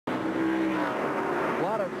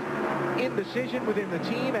decision within the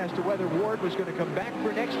team as to whether Ward was going to come back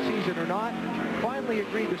for next season or not. Finally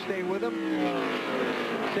agreed to stay with him.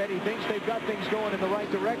 Said he thinks they've got things going in the right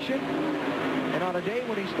direction. And on a day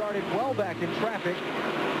when he started well back in traffic,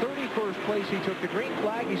 31st place, he took the green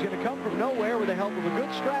flag. He's going to come from nowhere with the help of a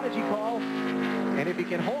good strategy call. And if he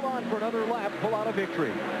can hold on for another lap, pull out a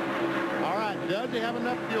victory. All right, does he have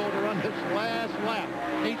enough fuel to run this last lap?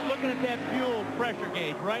 He's looking at that fuel pressure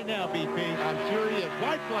gauge right now, BP. I'm sure he is.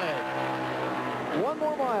 White flag. One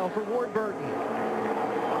more mile for Ward Burton.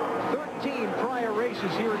 13 prior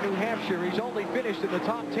races here in New Hampshire. He's only finished in the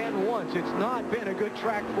top 10 once. It's not been a good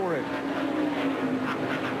track for him.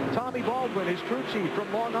 Tommy Baldwin, his crew chief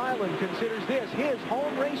from Long Island, considers this his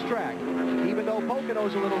home racetrack. Even though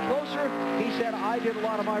Pocono's a little closer, he said, I did a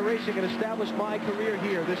lot of my racing and established my career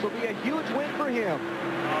here. This will be a huge win for him.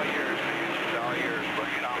 All yours, man. All yours.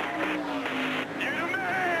 Bring it on. You're the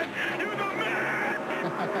man! You're the man!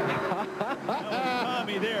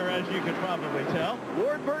 Tommy there, as you could probably tell.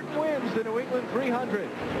 Ward Burton wins the New England 300.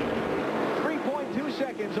 3.2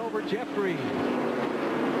 seconds over Jeff Green.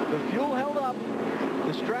 The fuel held up.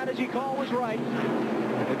 The strategy call was right.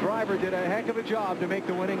 The driver did a heck of a job to make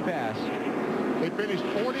the winning pass. He finished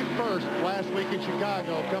 41st last week in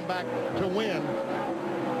Chicago, come back to win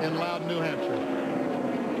in Loudon, New Hampshire.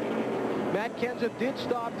 Matt Kenseth did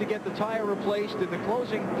stop to get the tire replaced in the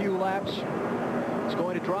closing few laps. It's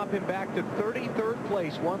going to drop him back to 33rd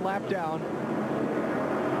place, one lap down.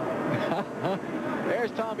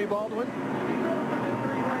 There's Tommy Baldwin.